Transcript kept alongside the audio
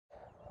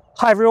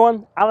Hi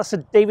everyone,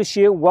 Alistair Davies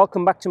here.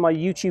 Welcome back to my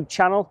YouTube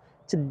channel.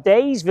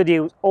 Today's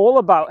video is all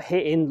about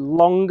hitting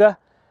longer,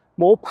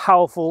 more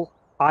powerful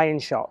iron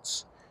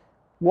shots.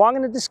 What I'm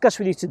going to discuss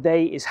with you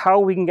today is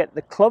how we can get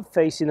the club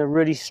face in a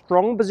really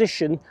strong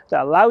position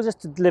that allows us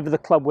to deliver the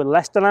club with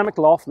less dynamic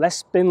loft, less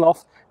spin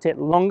loft, to hit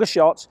longer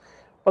shots,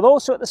 but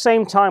also at the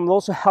same time will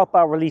also help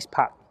our release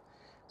pattern.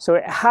 So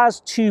it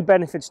has two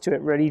benefits to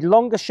it really,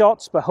 longer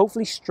shots, but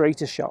hopefully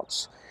straighter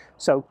shots.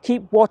 So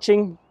keep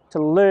watching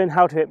to learn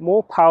how to hit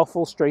more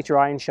powerful, straighter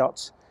iron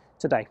shots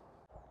today.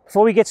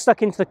 Before we get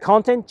stuck into the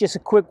content, just a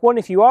quick one.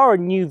 If you are a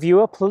new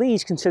viewer,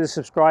 please consider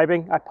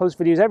subscribing. I post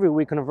videos every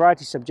week on a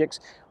variety of subjects,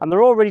 and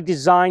they're already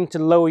designed to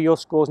lower your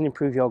scores and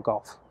improve your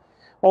golf.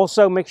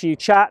 Also, make sure you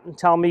chat and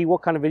tell me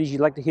what kind of videos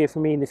you'd like to hear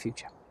from me in the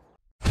future.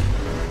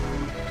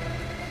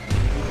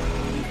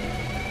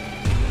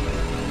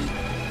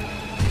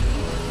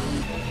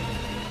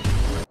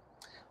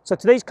 So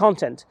today's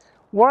content,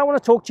 what I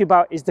want to talk to you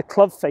about is the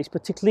club face,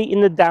 particularly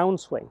in the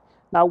downswing.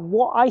 Now,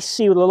 what I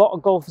see with a lot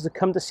of golfers that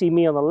come to see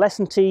me on the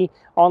lesson tee,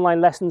 online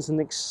lessons,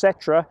 and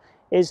etc.,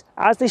 is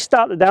as they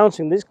start the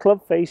downswing, this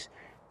club face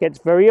gets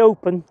very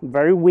open,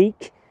 very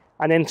weak,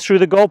 and then through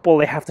the golf ball,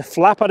 they have to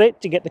flap at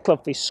it to get the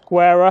club face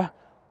squarer,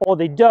 or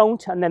they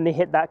don't, and then they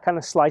hit that kind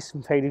of slice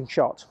and fading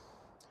shot.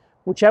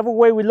 Whichever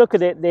way we look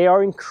at it, they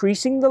are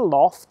increasing the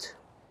loft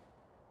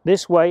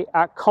this way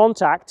at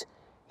contact,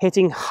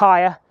 hitting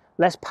higher,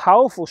 less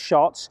powerful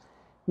shots,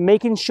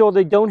 making sure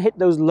they don't hit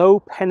those low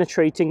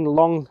penetrating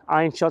long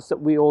iron shots that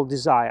we all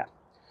desire.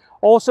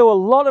 Also, a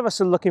lot of us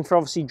are looking for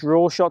obviously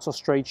draw shots or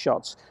straight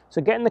shots.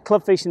 So getting the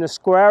club face in a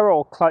square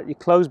or slightly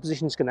closed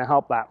position is going to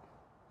help that.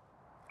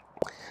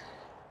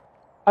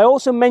 I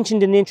also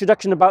mentioned in the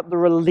introduction about the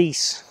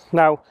release.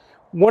 Now,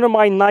 one of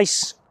my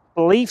nice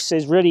beliefs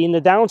is really in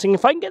the downswing,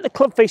 if I can get the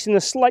club face in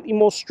a slightly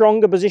more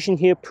stronger position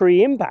here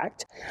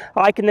pre-impact,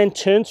 I can then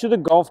turn through the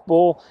golf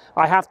ball.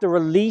 I have to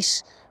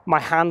release my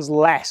hands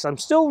less. I'm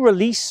still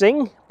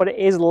releasing, but it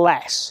is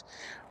less.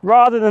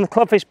 Rather than the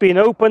club face being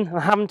open and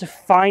having to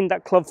find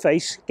that club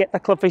face, get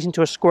that club face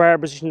into a square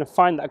position and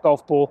find that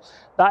golf ball,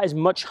 that is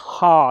much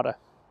harder.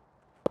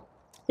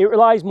 It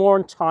relies more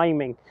on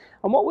timing.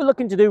 And what we're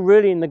looking to do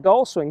really in the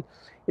golf swing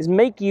is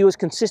make you as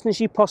consistent as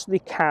you possibly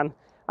can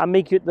and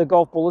make you hit the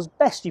golf ball as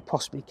best you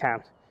possibly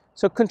can.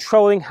 So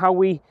controlling how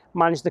we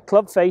manage the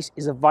club face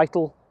is a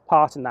vital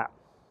part in that.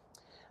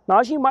 Now,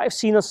 as you might have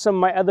seen on some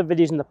of my other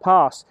videos in the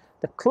past,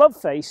 the club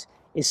face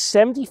is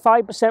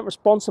 75%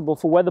 responsible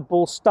for where the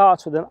ball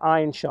starts with an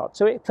iron shot.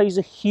 So it plays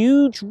a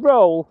huge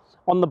role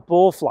on the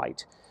ball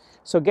flight.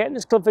 So getting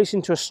this club face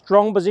into a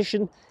strong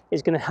position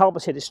is going to help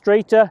us hit it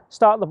straighter,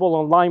 start the ball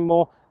on line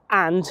more,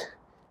 and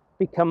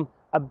become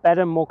a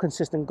better, more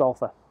consistent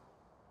golfer.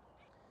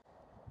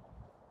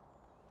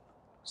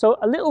 So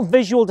a little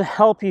visual to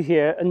help you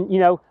here, and you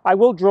know, I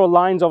will draw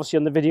lines obviously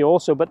on the video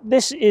also, but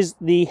this is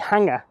the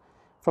hanger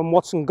from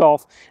Watson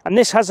Golf, and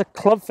this has a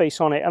club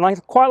face on it, and I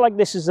quite like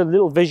this as a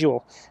little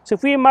visual. So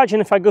if we imagine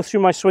if I go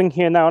through my swing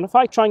here now, and if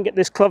I try and get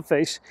this club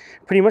face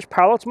pretty much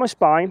parallel to my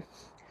spine,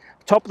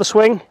 top of the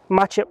swing,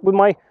 match it with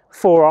my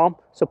forearm,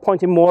 so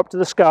pointing more up to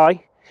the sky,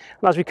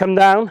 and as we come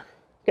down,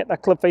 get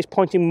that club face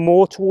pointing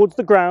more towards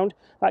the ground,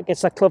 that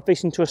gets that club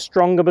face into a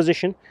stronger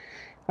position,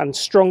 and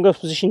stronger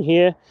position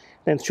here,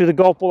 then through the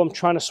golf ball I'm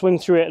trying to swing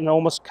through it and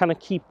almost kind of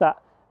keep that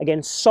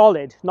again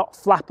solid, not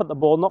flap at the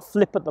ball, not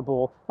flip at the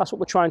ball. That's what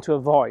we're trying to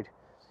avoid.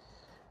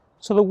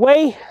 So the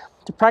way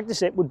to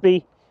practice it would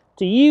be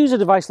to use a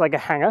device like a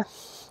hanger,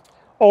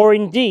 or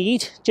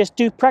indeed just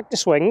do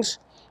practice swings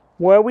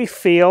where we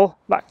feel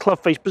that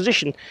club face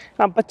position,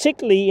 and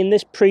particularly in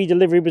this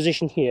pre-delivery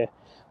position here.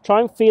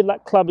 Try and feel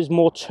that club is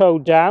more toe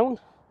down,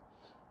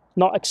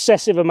 not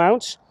excessive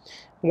amounts.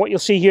 And what you'll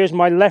see here is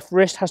my left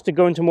wrist has to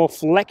go into more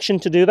flexion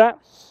to do that.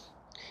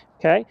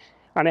 Okay,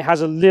 and it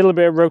has a little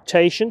bit of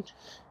rotation.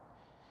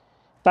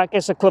 That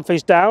gets the club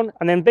face down,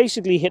 and then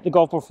basically hit the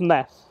golf ball from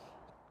there.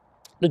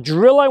 The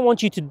drill I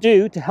want you to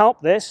do to help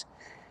this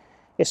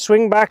is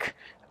swing back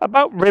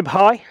about rib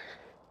high,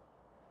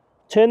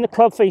 turn the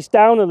club face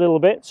down a little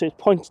bit so it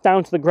points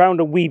down to the ground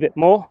a wee bit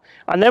more,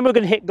 and then we're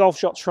going to hit golf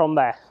shots from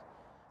there.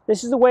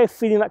 This is the way of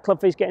feeling that club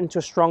face get into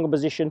a stronger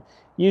position,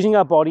 using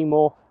our body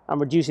more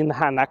and reducing the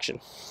hand action.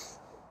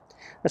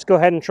 Let's go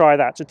ahead and try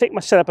that. So take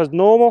my setup as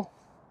normal,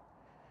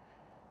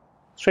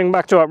 swing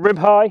back to our rib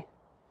high,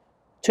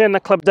 turn the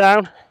club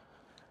down,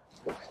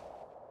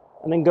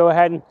 and then go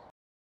ahead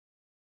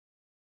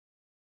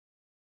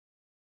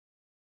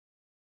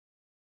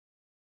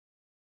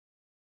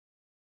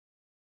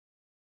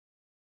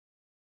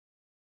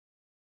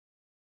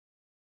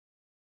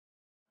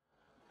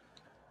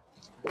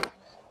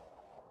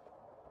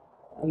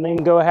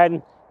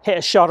and hit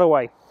a shot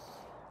away.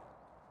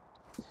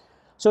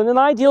 So in an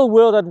ideal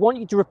world, I'd want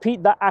you to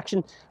repeat that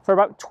action for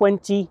about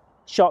 20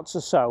 shots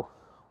or so.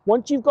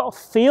 Once you've got a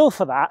feel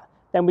for that,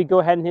 then we go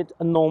ahead and hit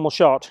a normal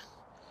shot.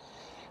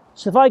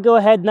 So if I go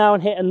ahead now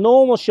and hit a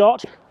normal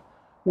shot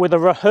with a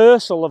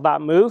rehearsal of that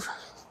move,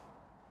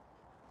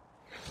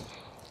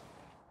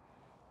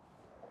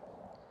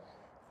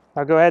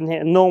 I'll go ahead and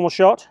hit a normal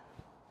shot.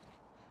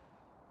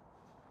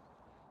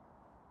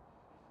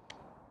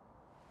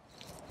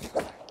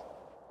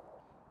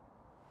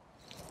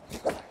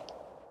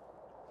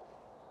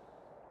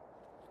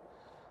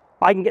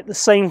 I can get the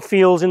same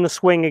feels in the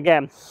swing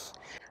again.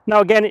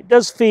 Now again, it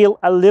does feel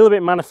a little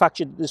bit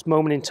manufactured at this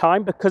moment in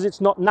time because it's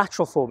not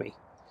natural for me.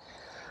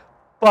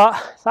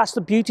 But that's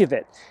the beauty of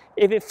it.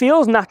 If it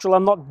feels natural,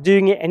 I'm not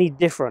doing it any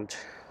different.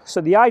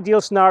 So the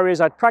ideal scenario is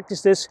I'd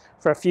practice this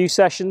for a few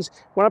sessions.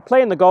 When I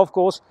play in the golf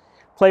course,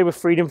 play with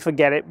freedom,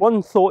 forget it.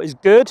 One thought is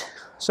good,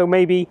 so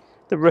maybe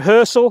the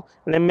rehearsal,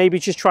 and then maybe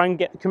just try and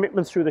get the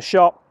commitment through the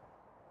shot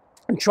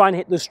and try and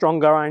hit the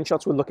stronger iron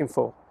shots we're looking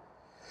for.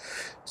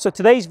 So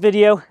today's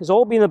video has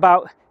all been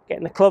about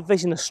getting the club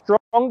face in a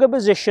stronger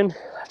position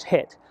to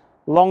hit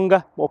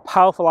longer, more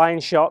powerful iron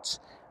shots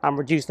and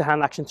reduce the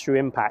hand action through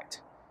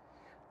impact.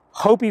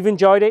 Hope you've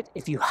enjoyed it.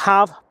 If you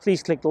have,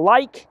 please click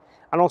like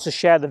and also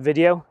share the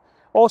video.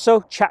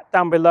 Also, chat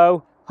down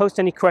below, post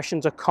any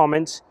questions or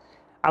comments,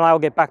 and I'll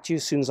get back to you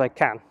as soon as I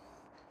can.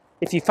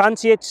 If you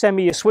fancy it, send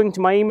me your swing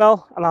to my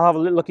email and I'll have a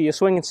little look at your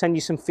swing and send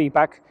you some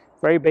feedback.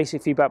 Very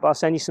basic feedback, but I'll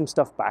send you some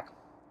stuff back.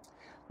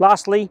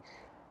 Lastly,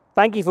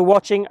 thank you for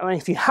watching, and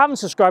if you haven't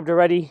subscribed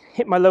already,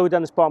 hit my logo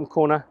down this bottom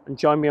corner and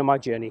join me on my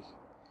journey.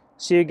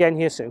 See you again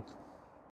here soon.